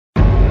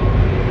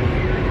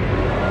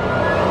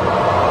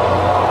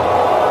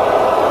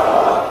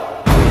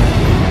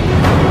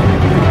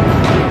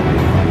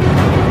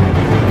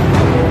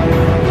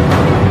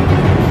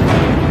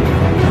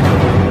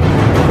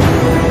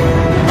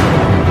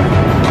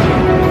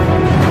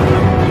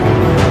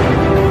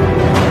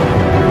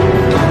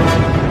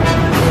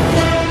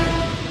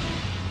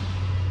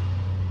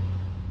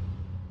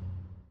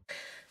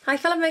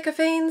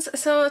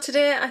so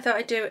today I thought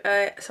I'd do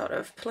a sort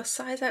of plus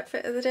size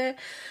outfit of the day.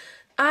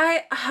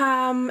 I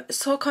am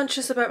so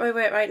conscious about my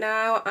weight right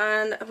now,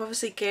 and I've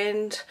obviously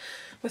gained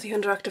with the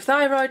underactive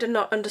thyroid and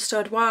not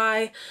understood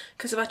why,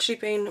 because I've actually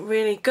been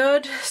really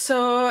good,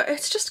 so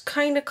it's just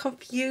kind of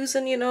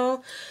confusing, you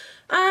know,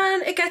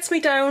 and it gets me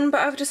down.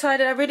 But I've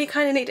decided I really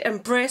kind of need to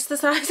embrace the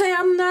size I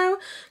am now,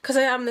 because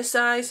I am this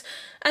size,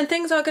 and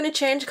things are going to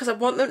change because I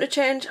want them to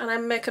change, and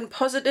I'm making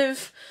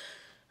positive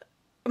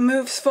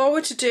moves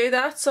forward to do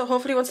that. So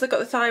hopefully once I've got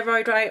the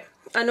thyroid right,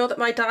 I know that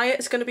my diet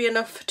is going to be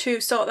enough to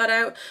sort that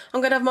out.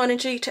 I'm going to have more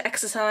energy to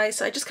exercise.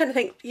 So I just kind of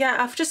think, yeah,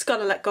 I've just got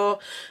to let go,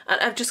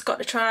 and I've just got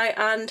to try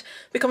and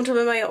be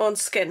comfortable in my own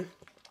skin.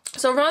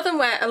 So rather than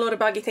wear a load of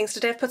baggy things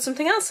today, I've put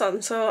something else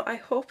on. So I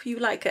hope you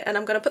like it, and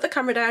I'm going to put the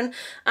camera down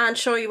and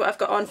show you what I've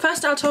got on.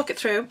 First I'll talk it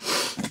through.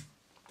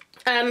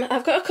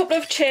 I've got a couple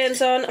of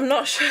chains on. I'm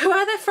not sure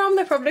where they're from.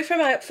 They're probably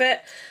from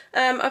Outfit.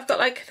 I've got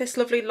like this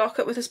lovely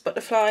locket with this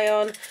butterfly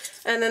on,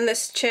 and then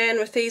this chain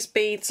with these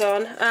beads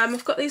on.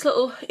 I've got these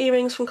little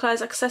earrings from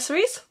Claire's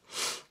Accessories,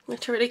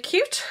 which are really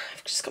cute.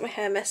 I've just got my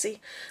hair messy.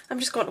 I'm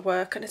just going to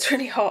work and it's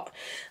really hot.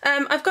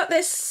 I've got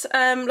this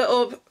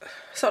little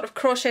sort of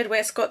crocheted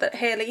waistcoat that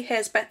Hayley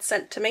Haysbeth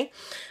sent to me.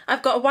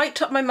 I've got a white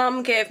top my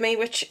mum gave me,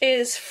 which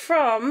is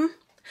from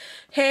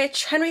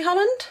H. Henry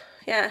Holland.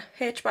 Yeah,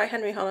 H by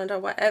Henry Holland or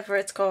whatever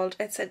it's called.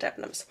 It's in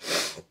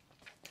Debenhams.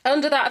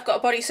 Under that I've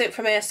got a bodysuit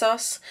from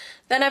ASOS.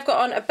 Then I've got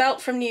on a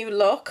belt from New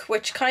Look,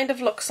 which kind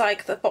of looks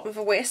like the bottom of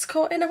a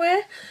waistcoat in a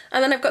way.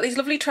 And then I've got these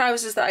lovely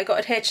trousers that I got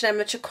at H&M,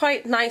 which are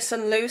quite nice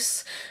and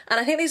loose. And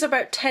I think these are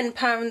about £10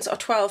 or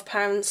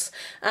 £12.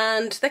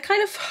 And they're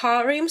kind of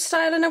harem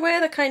style in a way.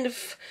 They're kind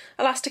of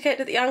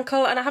elasticated at the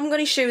ankle. And I haven't got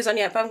any shoes on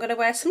yet, but I'm going to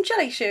wear some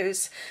jelly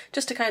shoes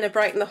just to kind of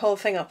brighten the whole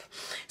thing up.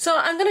 So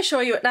I'm going to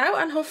show you it now,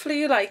 and hopefully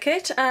you like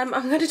it. I'm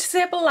going to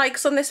disable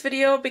likes on this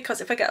video,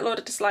 because if I get a load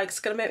of dislikes, it's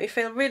going to make me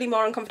feel really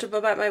more uncomfortable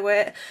about my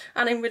weight.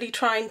 And I'm really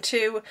trying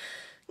to,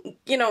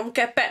 you know,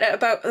 get better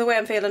about the way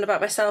I'm feeling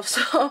about myself.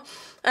 So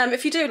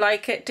if you do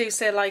like it, do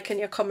say like in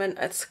your comment.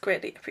 It's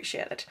greatly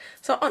appreciated.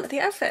 So on to the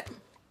outfit.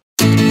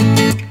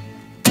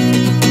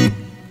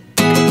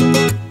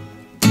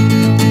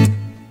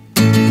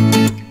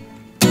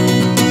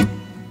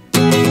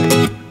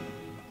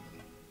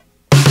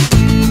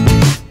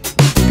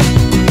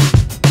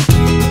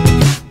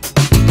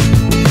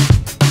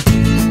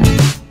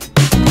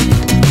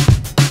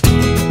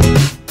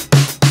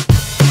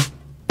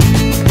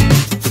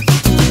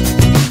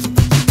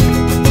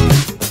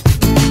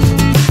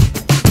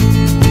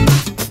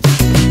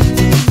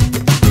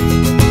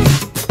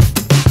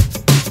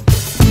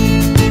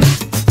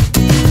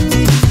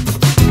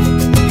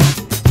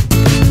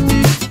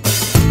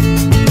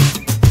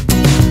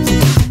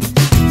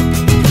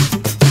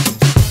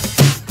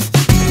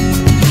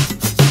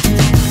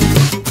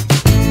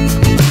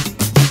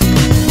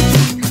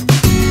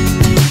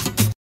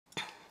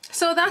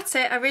 So that's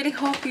it. I really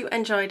hope you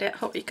enjoyed it.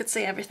 Hope you could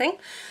see everything.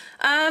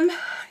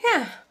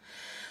 Yeah.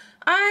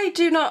 I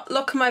do not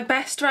look my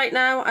best right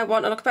now. I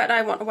want to look better.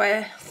 I want to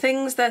wear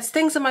things. There's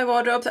things in my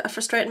wardrobe that are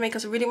frustrating me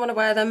because I really want to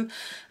wear them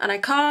and I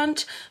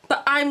can't.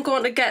 But I'm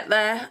going to get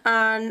there,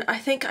 and I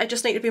think I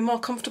just need to be more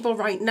comfortable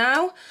right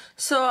now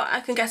so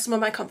I can get some of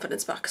my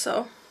confidence back.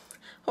 So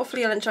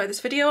hopefully you'll enjoy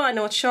this video. I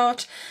know it's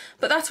short,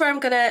 but that's where I'm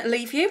going to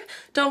leave you.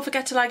 Don't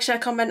forget to like, share,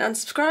 comment and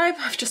subscribe.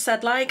 I've just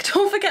said like.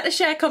 Don't forget to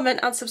share,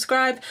 comment and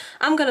subscribe.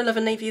 I'm going to love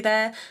and leave you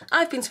there.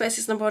 I've been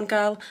Spacey's #1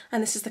 girl,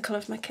 and this is the colour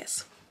of my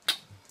kiss.